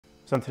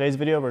So in today's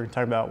video, we're going to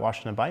talk about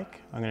washing a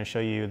bike. I'm going to show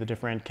you the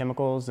different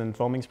chemicals and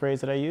foaming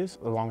sprays that I use,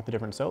 along with the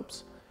different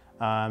soaps,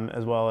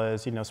 as well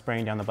as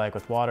spraying down the bike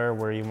with water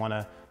where you want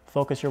to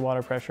focus your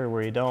water pressure,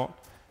 where you don't.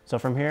 So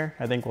from here,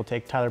 I think we'll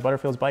take Tyler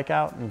Butterfield's bike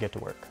out and get to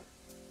work.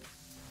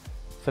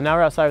 So now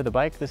we're outside of the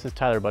bike. This is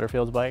Tyler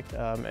Butterfield's bike,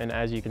 and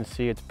as you can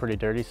see, it's pretty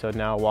dirty. So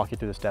now I'll walk you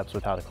through the steps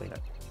with how to clean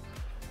it.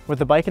 With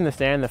the bike in the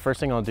stand, the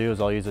first thing I'll do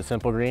is I'll use a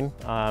Simple Green.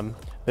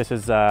 This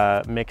is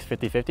mix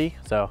 50-50,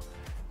 so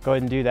go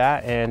ahead and do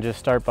that and just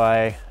start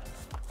by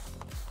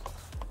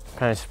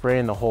kind of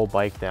spraying the whole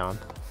bike down.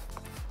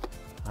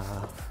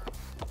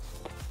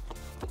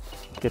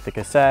 Get the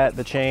cassette,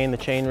 the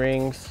chain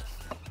rings,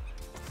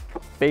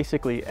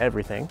 basically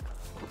everything.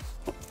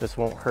 This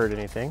won't hurt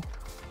anything.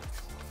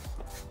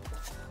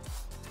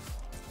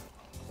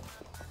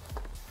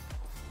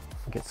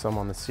 Get some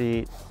on the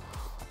seat,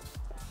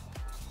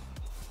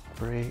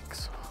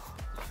 brakes.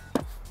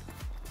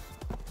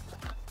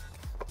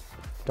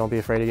 Don't be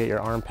afraid to get your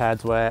arm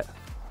pads wet.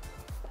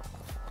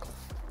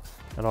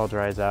 It all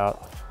dries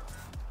out.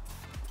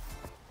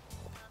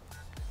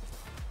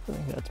 I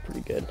think that's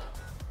pretty good.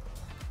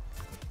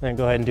 Then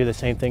go ahead and do the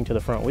same thing to the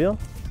front wheel.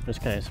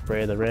 Just kind of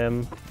spray the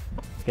rim,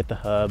 get the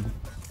hub.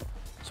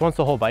 So once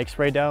the whole bike's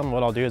sprayed down,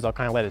 what I'll do is I'll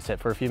kind of let it sit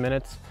for a few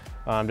minutes.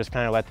 Just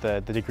kind of let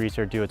the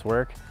degreaser do its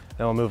work.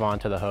 Then we'll move on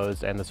to the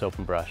hose and the soap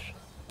and brush.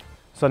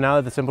 So now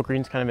that the Simple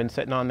Green's kind of been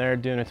sitting on there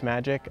doing its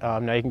magic,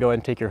 now you can go ahead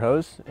and take your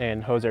hose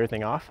and hose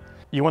everything off.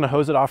 You want to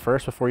hose it off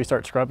first before you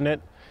start scrubbing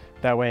it.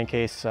 That way, in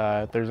case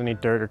there's any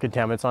dirt or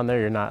contaminants on there,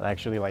 you're not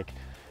actually like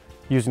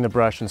using the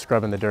brush and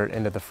scrubbing the dirt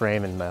into the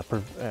frame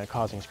and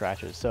causing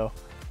scratches. So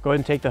go ahead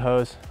and take the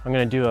hose. I'm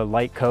going to do a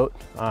light coat.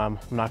 I'm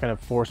not going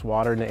to force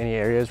water into any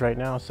areas right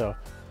now, so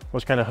we'll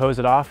just kind of hose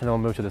it off and then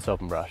we'll move to the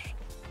soap and brush.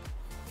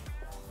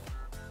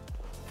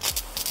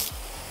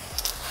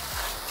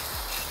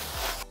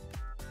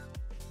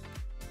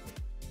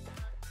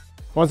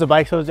 Once the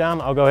bike's hosed down,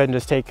 I'll go ahead and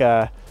just take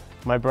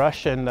my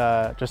brush and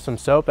just some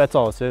soap. That's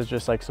all this is,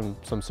 just like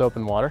some soap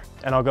and water.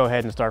 And I'll go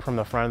ahead and start from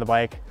the front of the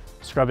bike,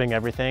 scrubbing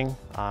everything,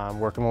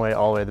 working my way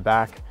all the way to the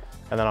back,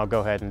 and then I'll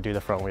go ahead and do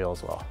the front wheel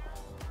as well.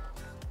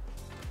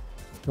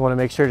 You want to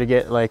make sure to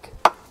get like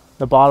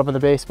the bottom of the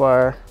base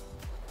bar,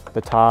 the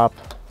top,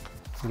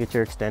 get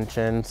your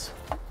extensions,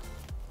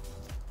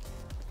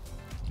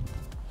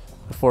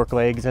 the fork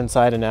legs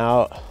inside and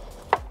out,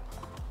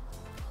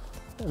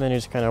 and then you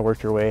just kind of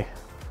work your way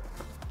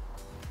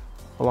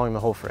along the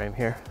whole frame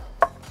here.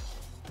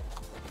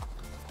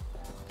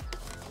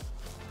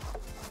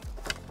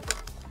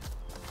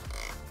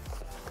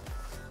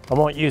 I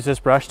won't use this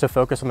brush to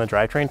focus on the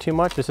drivetrain too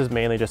much. This is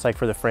mainly just like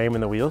for the frame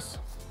and the wheels.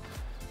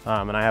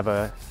 And I have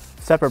a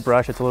separate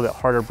brush. It's a little bit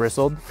harder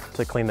bristled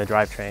to clean the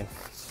drivetrain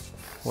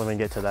when we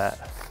get to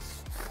that.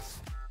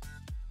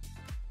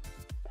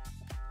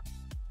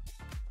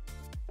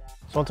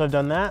 So once I've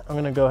done that, I'm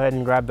gonna go ahead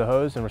and grab the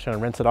hose and we're just gonna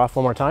rinse it off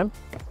one more time.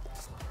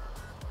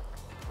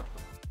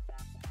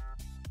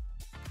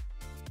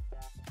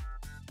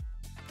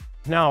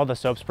 Now all the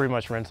soap's pretty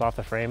much rinsed off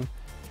the frame.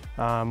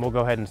 We'll go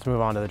ahead and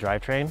move on to the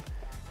drivetrain.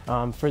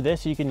 For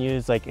this, you can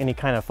use like any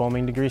kind of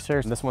foaming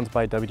degreaser. This one's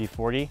by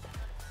WD-40.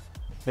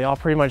 They all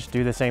pretty much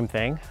do the same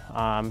thing.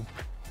 And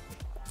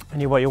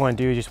what you want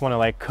to do is you just want to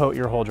like coat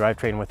your whole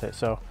drivetrain with it.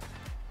 So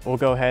we'll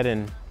go ahead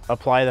and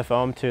apply the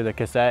foam to the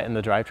cassette and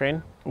the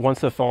drivetrain.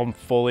 Once the foam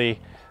fully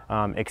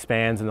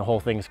expands and the whole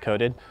thing's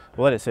coated,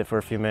 we'll let it sit for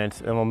a few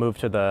minutes and we'll move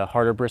to the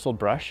harder bristled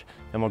brush.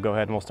 Then we'll go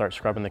ahead and we'll start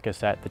scrubbing the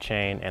cassette, the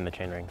chain, and the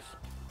chain rings.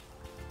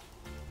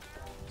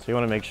 So you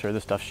want to make sure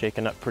this stuff's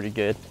shaken up pretty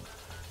good.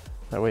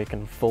 That way it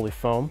can fully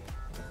foam.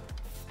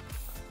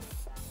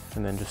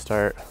 And then just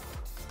start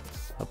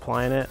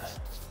applying it.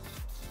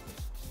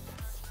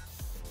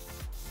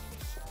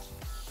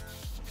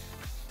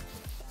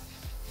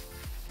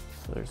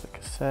 So there's the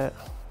cassette.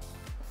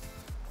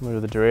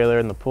 Move the derailleur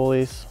and the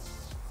pulleys.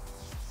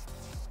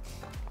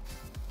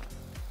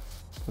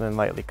 And then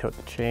lightly coat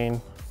the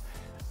chain.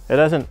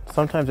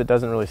 Sometimes it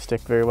doesn't really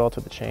stick very well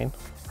to the chain,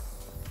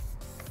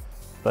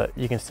 but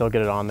you can still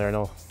get it on there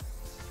and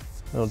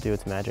it'll do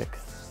its magic.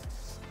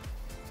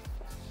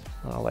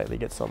 And I'll lightly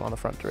get some on the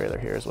front derailleur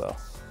here as well.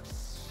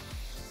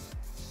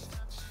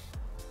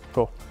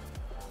 Cool.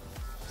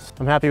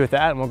 I'm happy with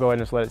that, and we'll go ahead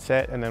and just let it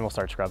sit and then we'll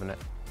start scrubbing it.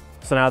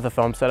 So now that the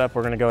foam's set up,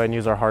 we're gonna go ahead and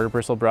use our harder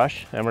bristle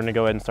brush and we're gonna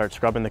go ahead and start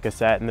scrubbing the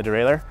cassette and the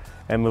derailleur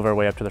and move our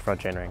way up to the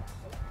front chain ring.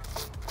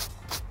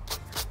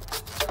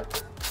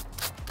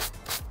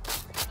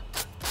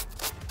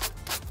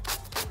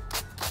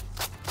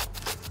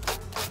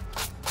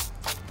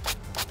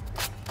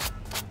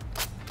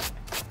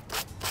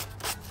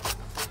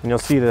 And you'll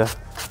see the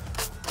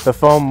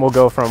foam will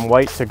go from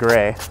white to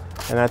gray,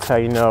 and that's how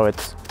you know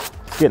it's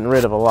getting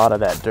rid of a lot of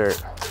that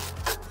dirt.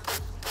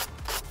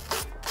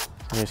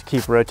 You just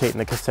keep rotating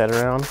the cassette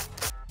around.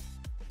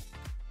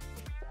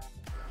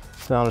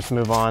 So I'll just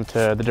move on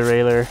to the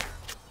derailleur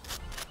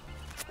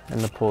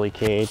and the pulley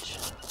cage.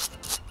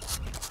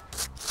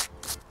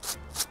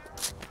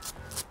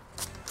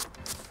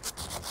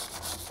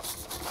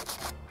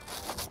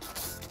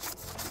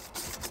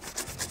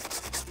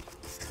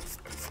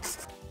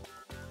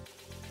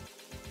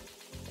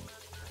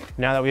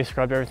 Now that we've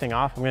scrubbed everything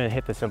off, I'm gonna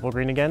hit the Simple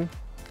Green again.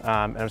 And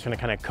I'm just gonna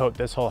kind of coat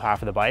this whole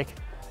half of the bike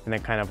and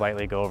then kind of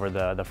lightly go over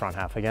the front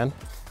half again.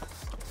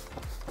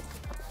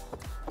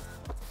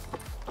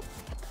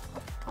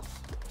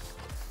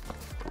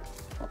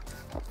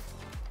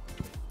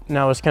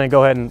 Now we're just gonna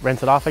go ahead and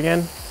rinse it off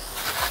again.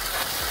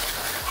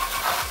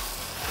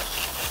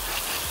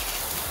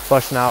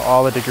 Flushing out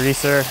all the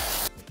degreaser.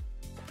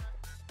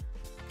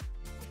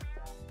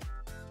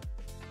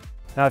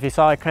 Now if you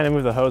saw, I kind of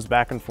move the hose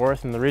back and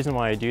forth, and the reason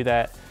why I do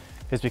that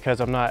is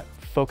because I'm not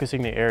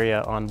focusing the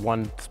area on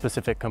one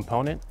specific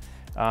component.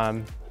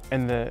 And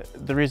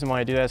the reason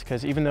why I do that is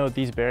because even though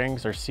these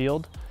bearings are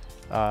sealed,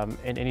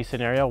 in any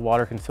scenario,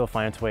 water can still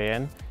find its way in,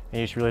 and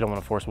you just really don't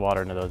want to force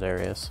water into those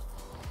areas.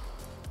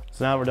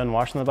 So now that we're done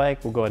washing the bike,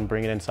 we'll go ahead and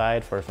bring it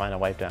inside for a final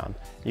wipe down.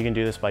 You can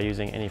do this by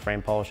using any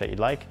frame polish that you'd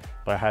like,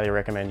 but I highly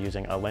recommend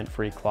using a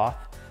lint-free cloth.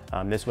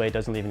 This way it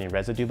doesn't leave any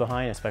residue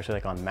behind, especially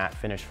like on matte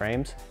finish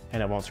frames,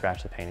 and it won't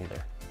scratch the paint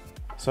either.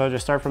 So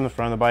just start from the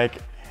front of the bike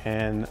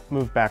and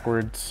move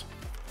backwards.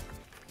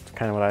 It's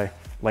kind of what I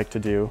like to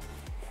do.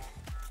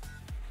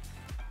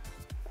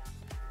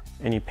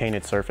 Any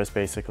painted surface,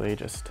 basically,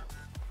 just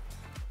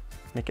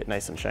make it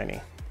nice and shiny.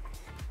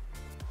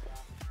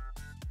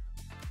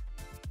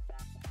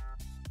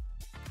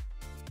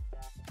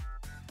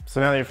 So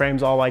now that your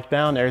frame's all wiped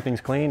down,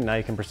 everything's clean, now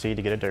you can proceed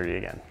to get it dirty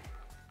again.